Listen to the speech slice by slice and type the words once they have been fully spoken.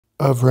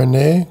Of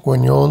René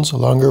Guénon's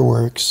longer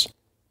works,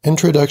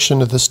 Introduction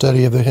to the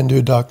Study of the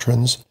Hindu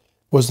Doctrines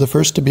was the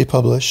first to be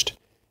published,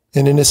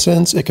 and in a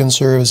sense it can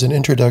serve as an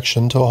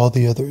introduction to all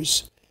the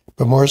others,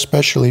 but more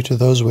especially to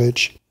those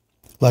which,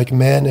 like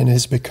man and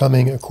his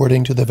becoming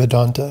according to the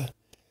Vedanta,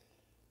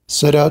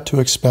 set out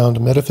to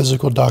expound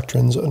metaphysical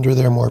doctrines under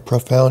their more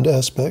profound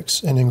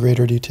aspects and in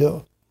greater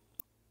detail.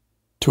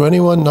 To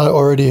anyone not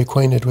already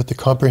acquainted with the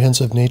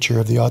comprehensive nature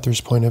of the author's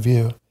point of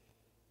view,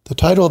 the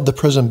title of the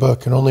present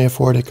book can only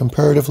afford a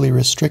comparatively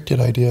restricted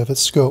idea of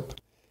its scope,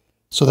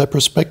 so that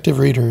prospective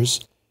readers,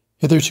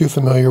 hitherto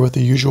familiar with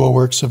the usual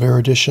works of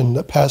erudition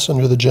that pass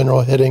under the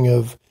general heading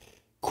of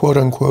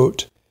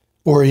quote-unquote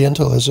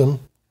Orientalism,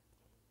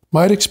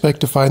 might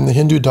expect to find the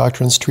Hindu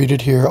doctrines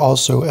treated here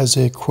also as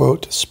a,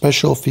 quote,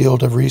 special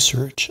field of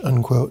research,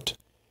 unquote,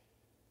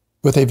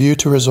 with a view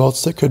to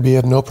results that could be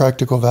of no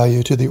practical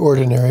value to the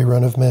ordinary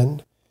run of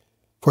men,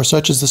 for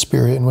such is the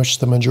spirit in which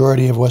the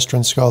majority of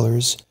Western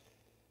scholars,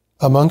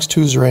 amongst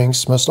whose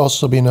ranks must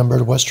also be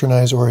numbered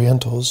Westernized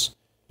Orientals,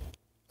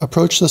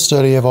 approach the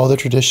study of all the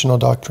traditional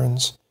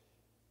doctrines,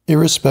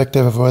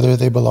 irrespective of whether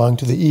they belong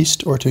to the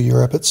East or to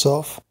Europe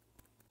itself.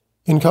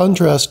 In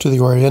contrast to the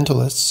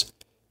Orientalists,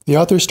 the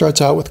author starts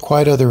out with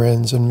quite other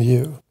ends in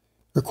view,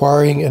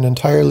 requiring an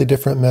entirely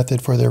different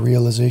method for their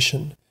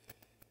realization,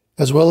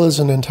 as well as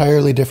an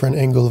entirely different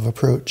angle of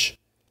approach.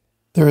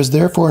 There is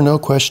therefore no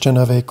question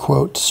of a,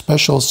 quote,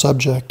 special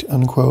subject,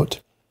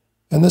 unquote,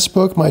 and this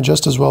book might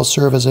just as well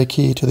serve as a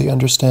key to the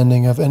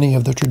understanding of any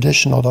of the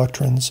traditional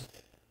doctrines,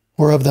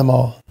 or of them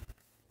all.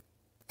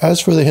 As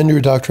for the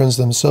Hindu doctrines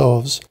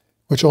themselves,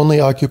 which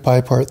only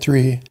occupy Part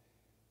 3,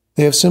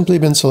 they have simply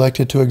been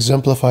selected to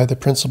exemplify the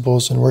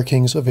principles and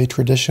workings of a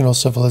traditional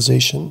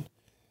civilization,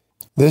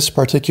 this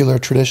particular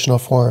traditional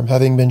form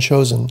having been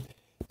chosen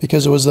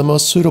because it was the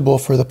most suitable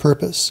for the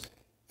purpose,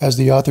 as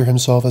the author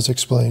himself has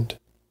explained.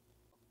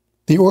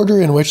 The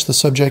order in which the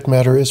subject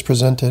matter is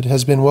presented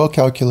has been well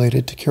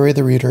calculated to carry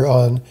the reader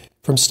on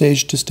from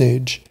stage to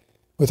stage,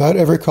 without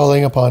ever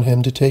calling upon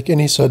him to take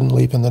any sudden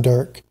leap in the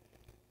dark.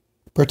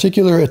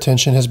 Particular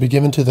attention has been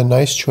given to the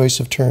nice choice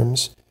of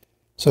terms,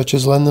 such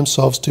as lend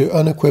themselves to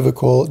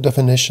unequivocal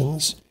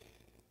definitions,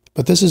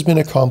 but this has been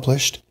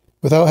accomplished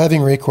without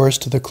having recourse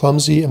to the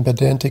clumsy and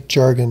pedantic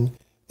jargon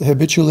that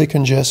habitually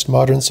congest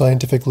modern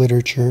scientific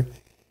literature,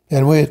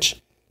 and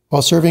which,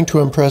 while serving to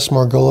impress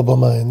more gullible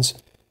minds,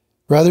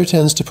 rather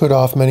tends to put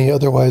off many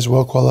otherwise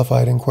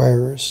well-qualified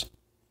inquirers.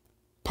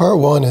 Part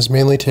 1 is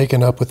mainly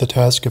taken up with the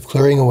task of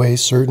clearing away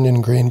certain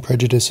ingrained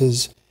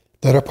prejudices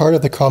that are part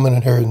of the common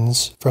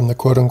inheritance from the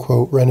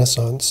quote-unquote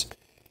Renaissance,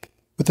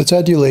 with its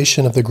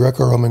adulation of the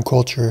Greco-Roman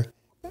culture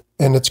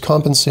and its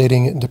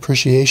compensating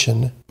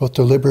depreciation, both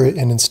deliberate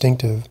and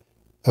instinctive,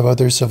 of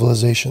other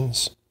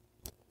civilizations.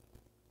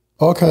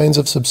 All kinds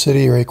of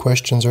subsidiary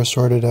questions are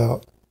sorted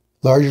out,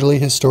 largely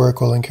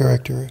historical in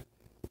character,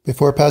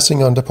 before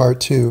passing on to Part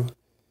 2,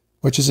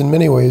 which is in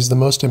many ways the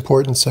most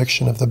important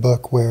section of the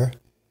book where,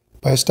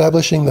 by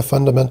establishing the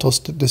fundamental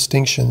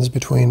distinctions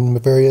between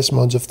various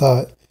modes of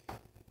thought,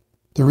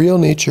 the real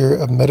nature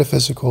of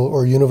metaphysical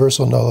or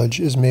universal knowledge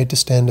is made to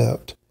stand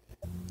out.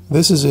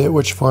 This is it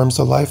which forms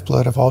the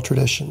lifeblood of all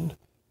tradition.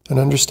 An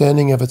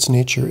understanding of its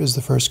nature is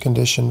the first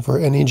condition for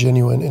any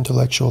genuine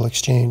intellectual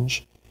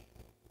exchange,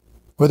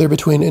 whether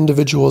between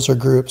individuals or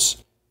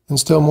groups, and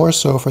still more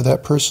so for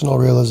that personal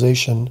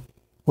realization,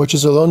 which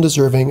is alone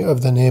deserving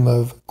of the name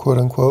of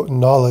quote-unquote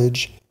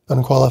knowledge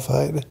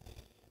unqualified,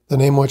 the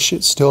name which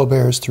it still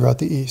bears throughout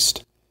the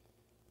East.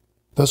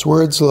 Thus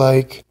words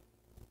like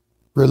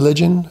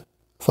religion,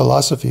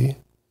 philosophy,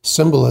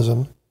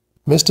 symbolism,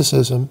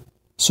 mysticism,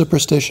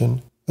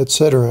 superstition,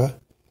 etc.,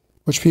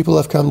 which people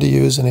have come to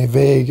use in a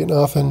vague and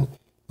often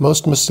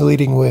most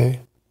misleading way,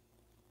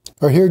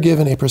 are here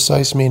given a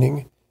precise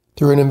meaning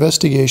through an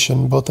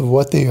investigation both of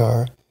what they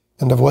are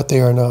and of what they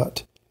are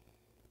not,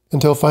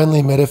 until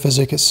finally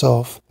metaphysic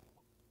itself,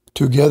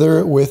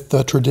 together with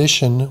the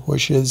tradition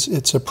which is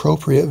its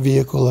appropriate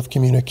vehicle of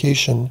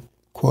communication,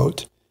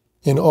 quote,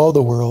 in all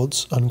the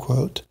worlds,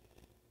 unquote,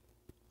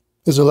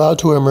 is allowed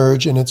to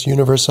emerge in its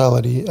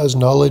universality as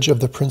knowledge of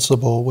the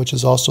principle which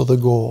is also the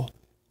goal,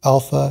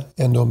 Alpha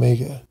and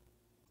Omega.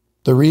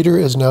 The reader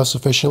is now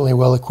sufficiently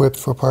well equipped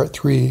for Part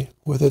 3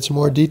 with its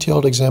more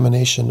detailed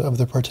examination of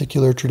the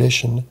particular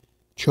tradition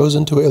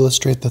chosen to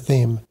illustrate the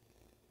theme,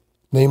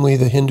 namely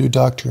the Hindu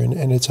doctrine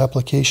and its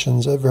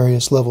applications at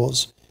various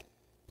levels,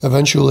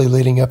 eventually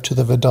leading up to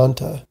the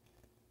Vedanta,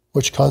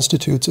 which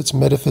constitutes its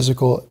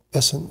metaphysical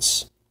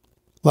essence.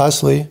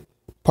 Lastly,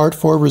 Part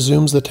 4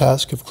 resumes the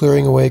task of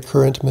clearing away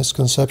current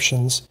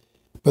misconceptions,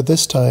 but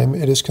this time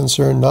it is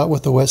concerned not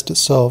with the West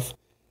itself,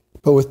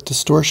 but with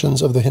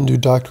distortions of the Hindu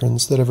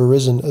doctrines that have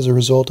arisen as a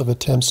result of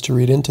attempts to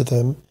read into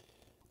them,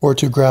 or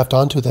to graft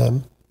onto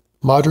them,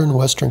 modern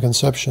Western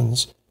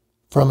conceptions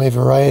from a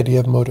variety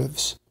of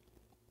motives.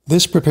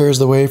 This prepares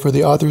the way for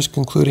the author's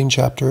concluding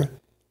chapter,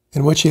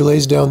 in which he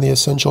lays down the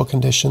essential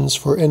conditions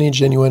for any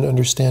genuine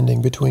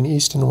understanding between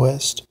East and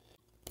West,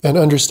 an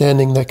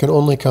understanding that can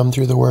only come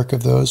through the work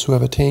of those who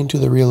have attained to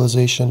the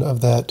realization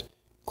of that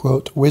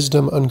quote,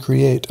 wisdom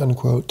uncreate,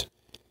 unquote,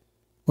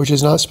 which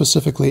is not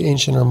specifically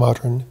ancient or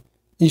modern,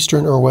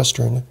 Eastern or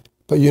Western,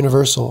 but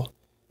universal,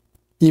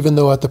 even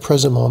though at the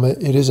present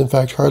moment it is in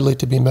fact hardly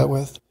to be met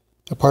with,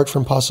 apart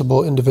from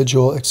possible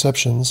individual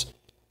exceptions,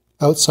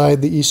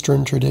 outside the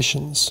Eastern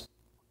traditions.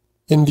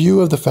 In view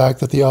of the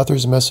fact that the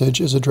author's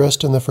message is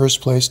addressed in the first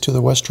place to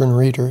the Western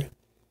reader,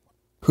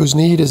 whose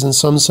need is in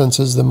some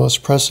senses the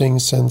most pressing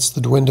since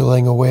the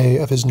dwindling away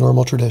of his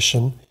normal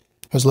tradition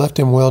has left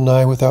him well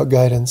nigh without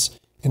guidance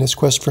in his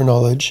quest for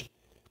knowledge,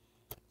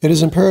 it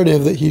is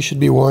imperative that he should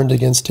be warned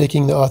against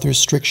taking the author's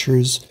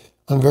strictures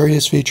on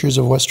various features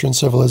of Western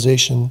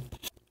civilization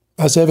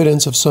as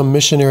evidence of some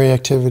missionary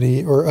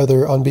activity or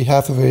other on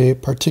behalf of a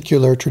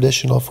particular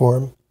traditional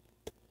form.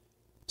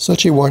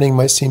 Such a warning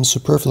might seem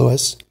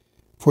superfluous,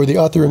 for the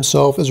author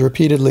himself is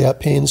repeatedly at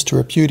pains to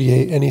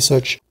repudiate any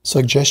such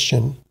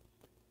suggestion.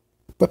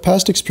 But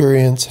past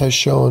experience has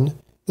shown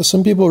that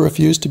some people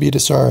refuse to be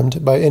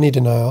disarmed by any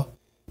denial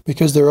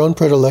because their own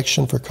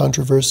predilection for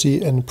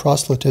controversy and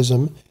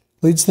proselytism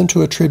leads them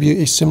to attribute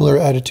a similar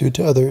attitude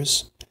to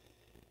others.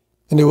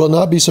 And it will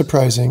not be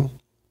surprising,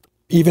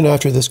 even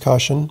after this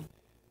caution,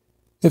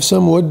 if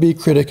some would-be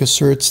critic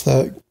asserts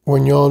that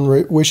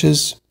Guénon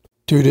wishes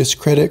to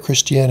discredit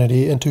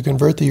Christianity and to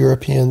convert the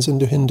Europeans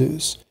into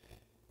Hindus,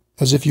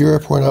 as if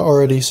Europe were not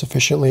already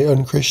sufficiently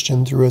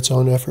unchristian through its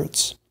own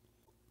efforts.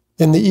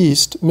 In the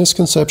East,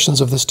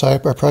 misconceptions of this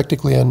type are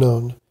practically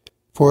unknown,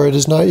 for it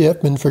has not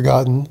yet been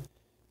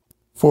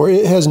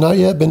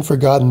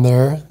forgotten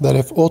there that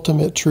if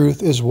ultimate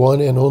truth is one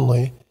and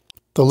only,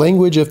 the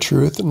language of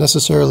truth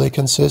necessarily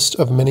consists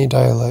of many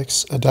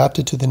dialects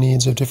adapted to the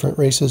needs of different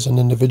races and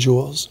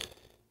individuals,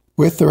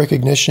 with the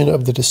recognition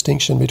of the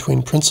distinction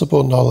between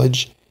principal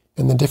knowledge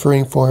and the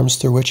differing forms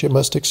through which it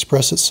must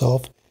express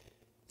itself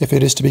if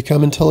it is to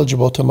become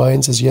intelligible to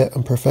minds as yet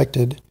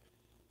unperfected.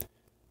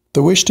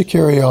 The wish to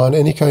carry on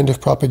any kind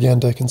of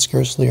propaganda can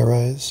scarcely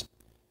arise.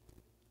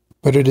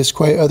 But it is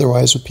quite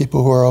otherwise with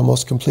people who are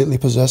almost completely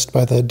possessed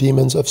by the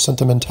demons of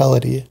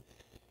sentimentality,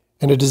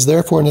 and it is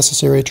therefore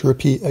necessary to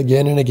repeat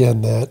again and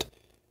again that,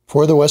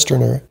 for the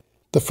Westerner,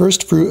 the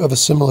first fruit of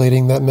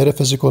assimilating that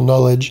metaphysical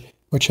knowledge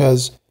which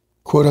has,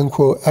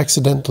 quote-unquote,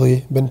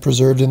 accidentally been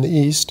preserved in the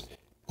East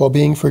while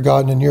being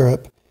forgotten in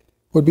Europe,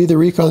 would be the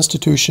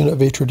reconstitution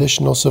of a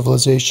traditional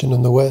civilization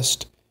in the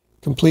West,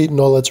 complete in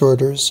all its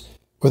orders,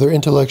 whether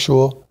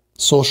intellectual,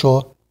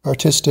 social,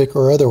 artistic,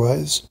 or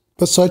otherwise.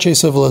 But such a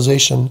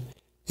civilization,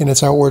 in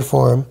its outward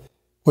form,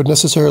 would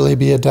necessarily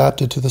be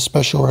adapted to the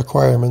special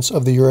requirements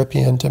of the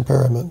European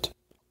temperament.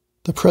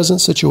 The present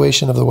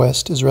situation of the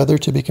West is rather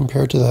to be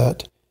compared to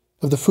that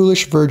of the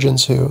foolish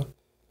virgins who,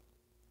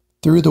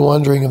 through the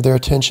wandering of their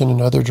attention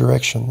in other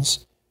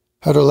directions,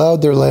 had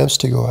allowed their lamps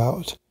to go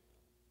out.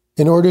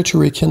 In order to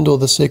rekindle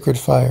the sacred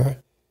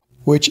fire,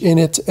 which in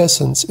its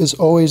essence is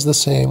always the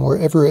same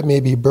wherever it may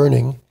be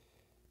burning,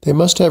 they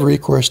must have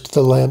recourse to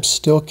the lamps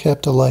still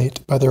kept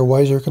alight by their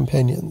wiser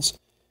companions,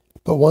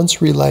 but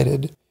once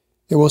relighted,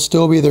 it will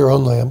still be their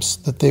own lamps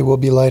that they will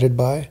be lighted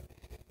by,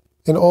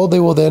 and all they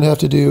will then have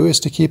to do is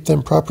to keep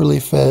them properly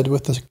fed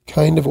with the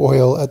kind of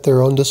oil at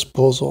their own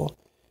disposal,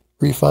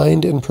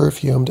 refined and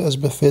perfumed as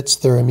befits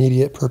their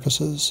immediate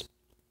purposes.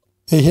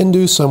 A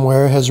Hindu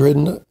somewhere has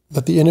written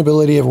that the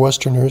inability of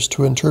Westerners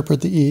to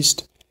interpret the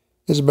East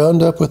is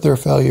bound up with their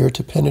failure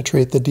to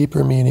penetrate the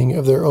deeper meaning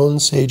of their own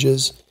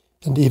sages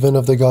and even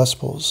of the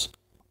Gospels.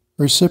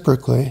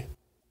 Reciprocally,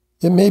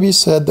 it may be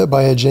said that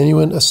by a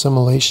genuine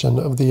assimilation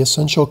of the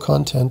essential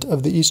content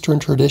of the Eastern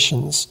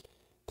traditions,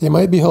 they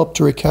might be helped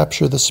to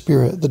recapture the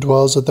spirit that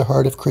dwells at the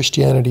heart of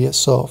Christianity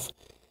itself,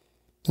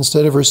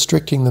 instead of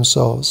restricting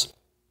themselves,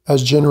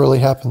 as generally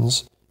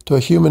happens, to a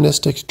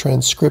humanistic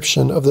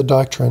transcription of the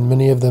doctrine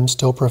many of them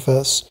still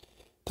profess,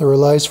 that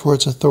relies for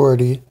its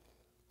authority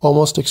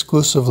almost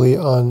exclusively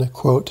on,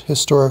 quote,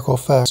 historical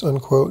facts,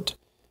 unquote,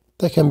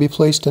 that can be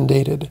placed and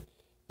dated,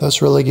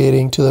 thus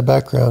relegating to the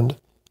background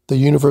the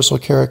universal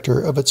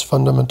character of its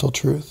fundamental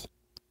truth.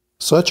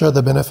 Such are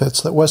the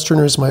benefits that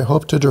Westerners might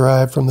hope to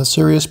derive from the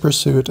serious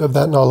pursuit of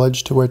that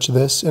knowledge to which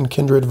this and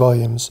kindred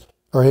volumes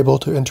are able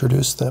to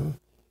introduce them.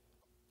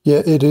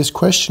 Yet it is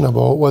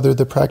questionable whether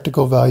the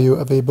practical value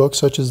of a book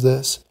such as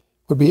this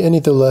would be any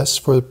the less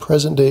for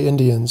present-day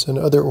Indians and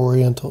other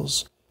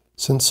Orientals,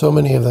 since so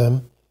many of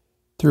them,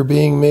 through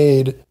being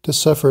made to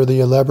suffer the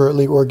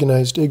elaborately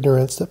organized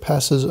ignorance that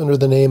passes under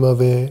the name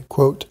of a,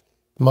 quote,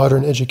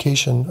 modern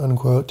education,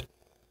 unquote,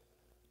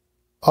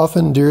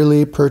 often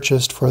dearly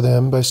purchased for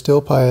them by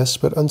still pious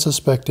but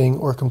unsuspecting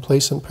or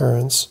complacent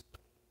parents,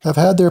 have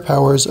had their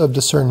powers of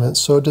discernment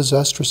so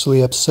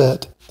disastrously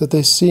upset that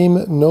they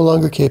seem no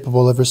longer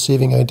capable of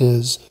receiving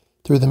ideas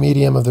through the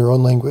medium of their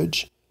own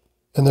language,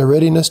 and their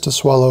readiness to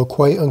swallow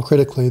quite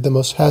uncritically the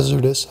most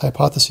hazardous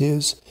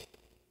hypotheses,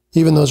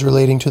 even those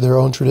relating to their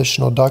own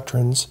traditional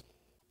doctrines,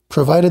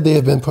 provided they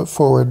have been put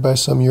forward by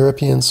some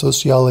European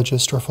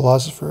sociologist or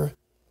philosopher,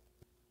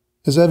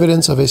 is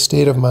evidence of a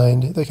state of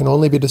mind that can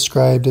only be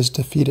described as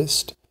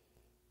defeatist,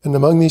 and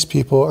among these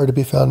people are to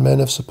be found men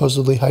of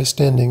supposedly high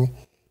standing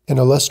and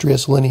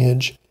illustrious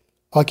lineage,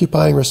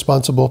 occupying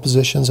responsible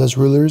positions as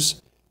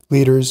rulers,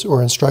 leaders,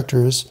 or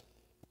instructors,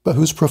 but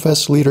whose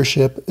professed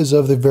leadership is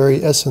of the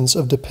very essence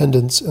of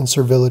dependence and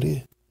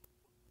servility.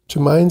 To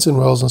minds and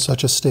wills in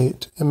such a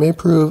state, it may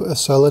prove a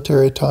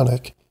salutary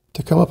tonic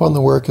to come upon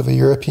the work of a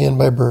European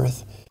by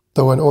birth,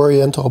 though an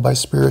Oriental by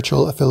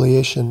spiritual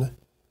affiliation,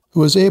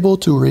 who is able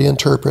to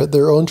reinterpret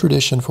their own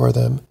tradition for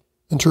them,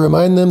 and to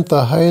remind them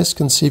the highest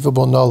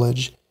conceivable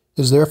knowledge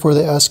is therefore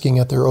the asking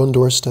at their own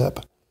doorstep,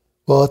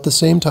 while at the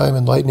same time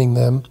enlightening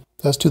them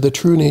as to the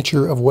true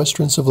nature of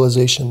Western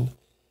civilization,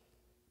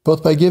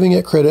 both by giving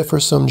it credit for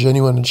some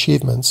genuine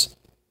achievements,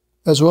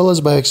 as well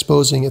as by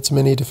exposing its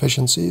many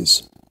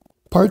deficiencies.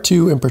 Part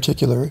 2, in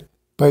particular,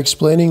 by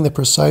explaining the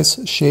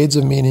precise shades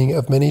of meaning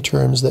of many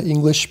terms that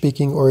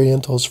English-speaking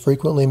Orientals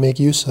frequently make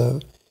use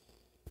of,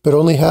 but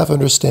only half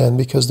understand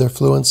because their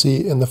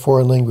fluency in the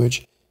foreign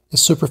language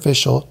is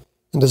superficial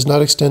and does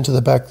not extend to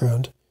the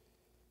background,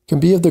 can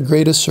be of the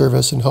greatest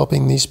service in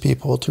helping these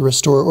people to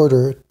restore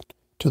order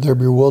to their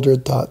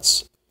bewildered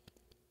thoughts.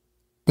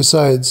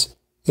 Besides,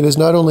 it is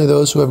not only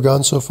those who have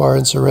gone so far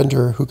in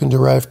surrender who can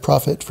derive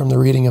profit from the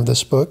reading of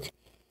this book,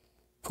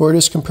 for it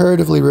is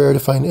comparatively rare to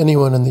find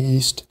anyone in the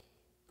East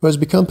who has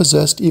become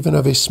possessed even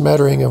of a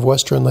smattering of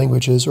Western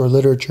languages or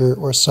literature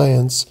or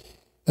science,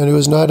 and who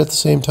has not at the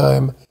same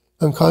time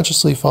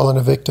unconsciously fallen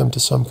a victim to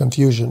some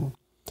confusion,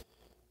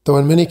 though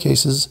in many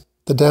cases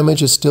the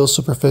damage is still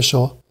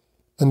superficial,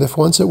 and if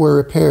once it were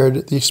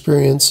repaired, the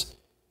experience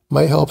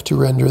might help to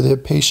render the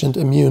patient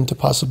immune to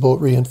possible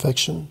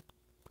reinfection.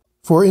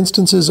 For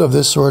instances of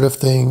this sort of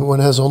thing, one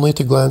has only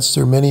to glance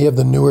through many of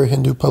the newer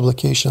Hindu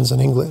publications in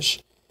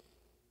English,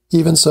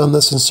 even some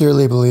that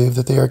sincerely believe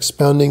that they are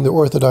expounding the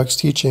orthodox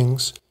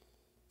teachings,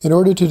 in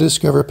order to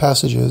discover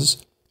passages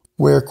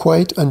where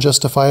quite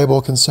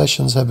unjustifiable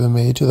concessions have been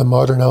made to the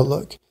modern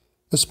outlook,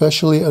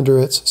 especially under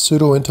its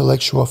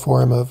pseudo-intellectual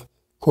form of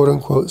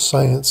quote-unquote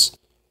science,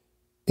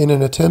 in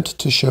an attempt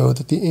to show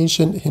that the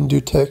ancient Hindu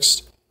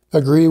texts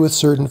agree with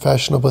certain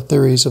fashionable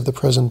theories of the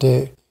present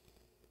day,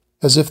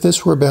 as if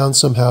this were bound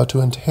somehow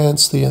to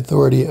enhance the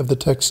authority of the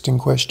text in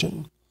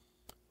question.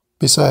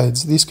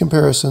 Besides, these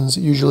comparisons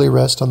usually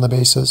rest on the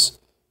basis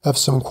of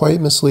some quite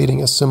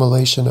misleading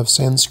assimilation of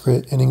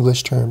Sanskrit and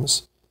English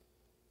terms.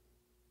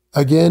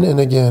 Again and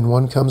again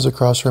one comes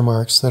across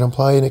remarks that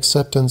imply an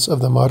acceptance of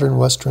the modern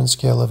Western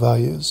scale of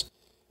values,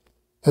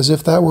 as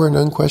if that were an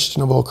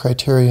unquestionable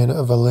criterion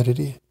of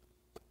validity.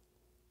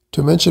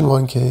 To mention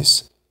one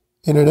case,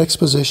 in an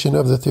exposition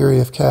of the theory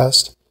of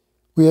caste,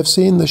 we have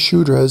seen the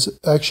Shudras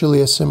actually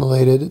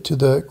assimilated to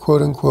the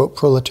quote-unquote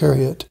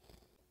proletariat,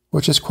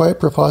 which is quite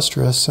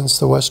preposterous since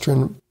the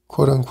Western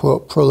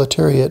quote-unquote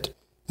proletariat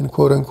and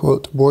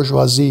quote-unquote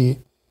bourgeoisie,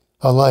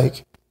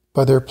 alike,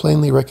 by their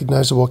plainly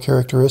recognizable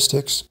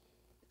characteristics,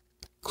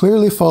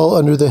 clearly fall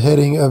under the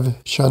heading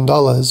of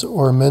chandalas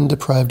or men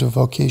deprived of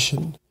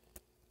vocation.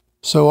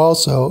 So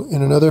also,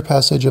 in another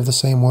passage of the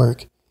same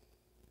work,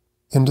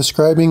 in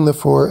describing the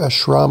 4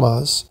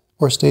 ashramas,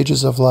 or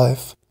stages of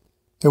life,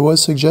 it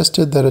was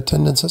suggested that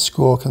attendance at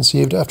school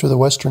conceived after the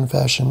Western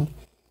fashion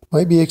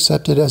might be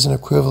accepted as an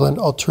equivalent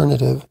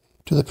alternative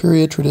to the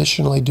period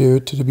traditionally due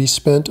to be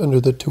spent under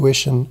the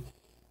tuition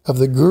of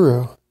the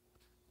guru.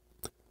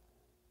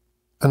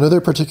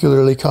 Another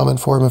particularly common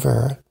form of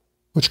error,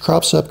 which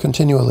crops up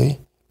continually,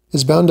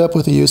 is bound up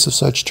with the use of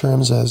such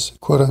terms as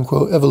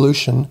quote-unquote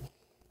evolution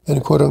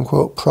and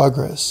quote-unquote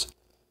progress,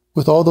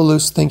 with all the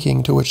loose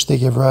thinking to which they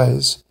give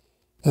rise,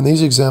 and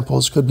these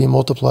examples could be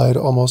multiplied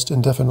almost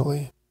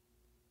indefinitely.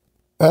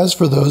 As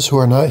for those who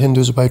are not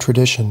Hindus by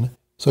tradition,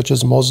 such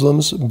as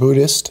Muslims,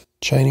 Buddhists,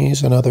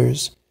 Chinese, and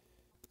others,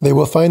 they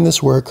will find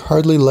this work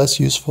hardly less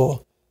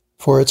useful,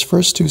 for its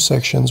first 2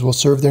 sections will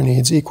serve their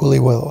needs equally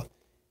well,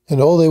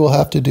 and all they will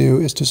have to do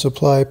is to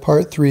supply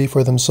part 3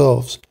 for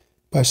themselves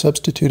by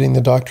substituting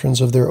the doctrines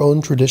of their own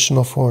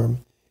traditional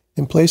form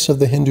in place of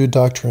the Hindu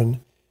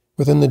doctrine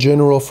within the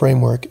general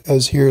framework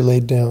as here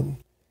laid down.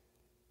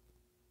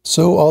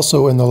 So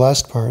also in the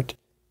last part,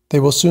 they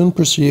will soon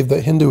perceive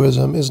that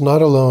Hinduism is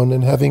not alone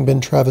in having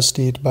been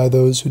travestied by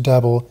those who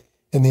dabble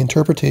in the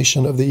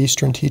interpretation of the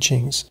Eastern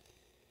teachings,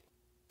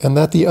 and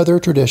that the other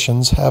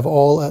traditions have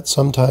all at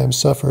some time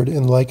suffered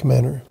in like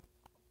manner.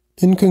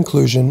 In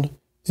conclusion,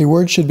 a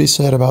word should be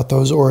said about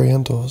those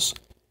Orientals,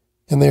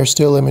 and they are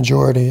still a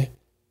majority,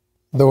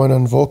 though an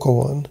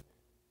unvocal one,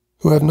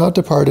 who have not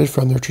departed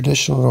from their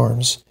traditional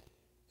norms,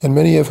 and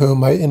many of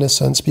whom might in a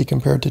sense be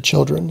compared to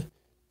children,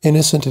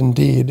 innocent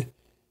indeed,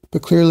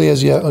 but clearly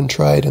as yet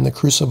untried in the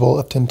crucible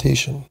of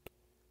temptation.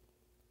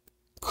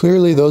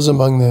 Clearly those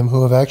among them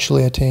who have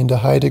actually attained a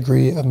high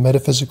degree of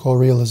metaphysical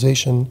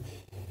realization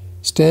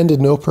stand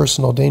in no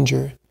personal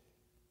danger,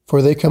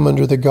 for they come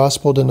under the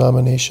gospel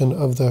denomination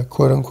of the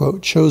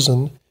quote-unquote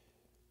chosen,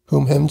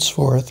 whom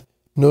henceforth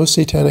no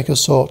satanic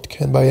assault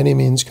can by any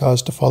means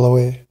cause to fall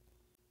away.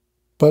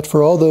 But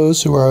for all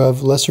those who are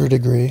of lesser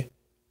degree,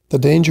 the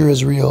danger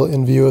is real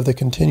in view of the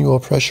continual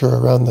pressure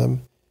around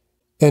them,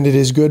 and it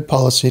is good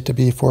policy to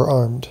be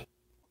forearmed.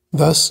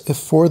 Thus, if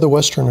for the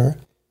Westerner,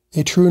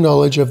 a true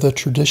knowledge of the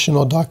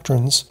traditional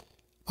doctrines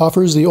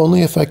offers the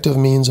only effective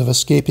means of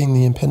escaping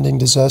the impending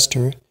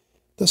disaster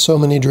that so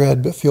many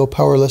dread but feel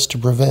powerless to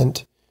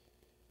prevent.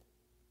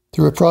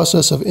 Through a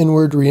process of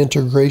inward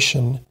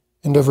reintegration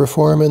and of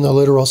reform in the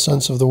literal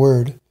sense of the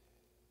word,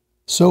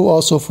 so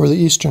also for the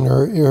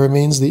Easterner it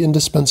remains the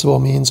indispensable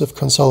means of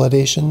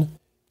consolidation,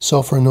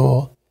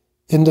 self-renewal,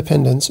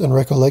 independence, and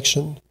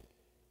recollection,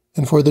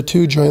 and for the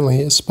two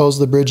jointly it spells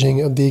the bridging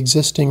of the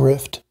existing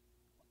rift.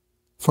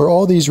 For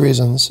all these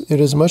reasons,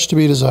 it is much to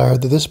be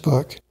desired that this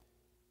book,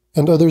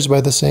 and others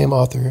by the same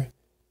author,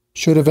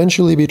 should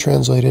eventually be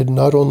translated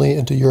not only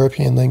into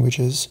European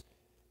languages,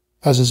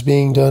 as is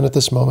being done at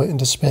this moment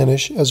into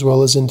Spanish as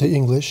well as into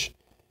English,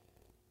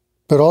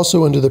 but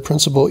also into the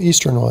principal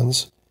Eastern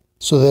ones,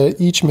 so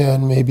that each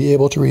man may be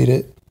able to read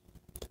it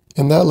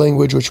in that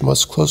language which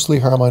most closely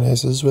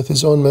harmonizes with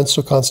his own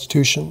mental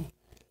constitution.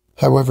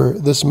 However,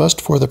 this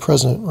must for the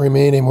present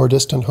remain a more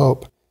distant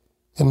hope,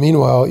 and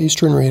meanwhile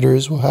Eastern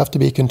readers will have to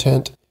be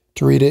content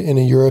to read it in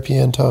a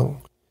European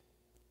tongue.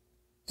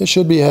 It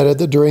should be added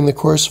that during the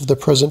course of the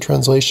present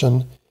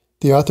translation,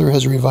 the author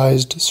has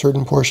revised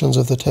certain portions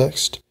of the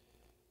text.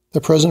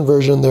 The present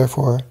version,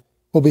 therefore,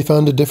 will be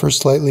found to differ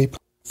slightly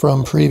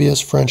from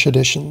previous French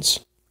editions.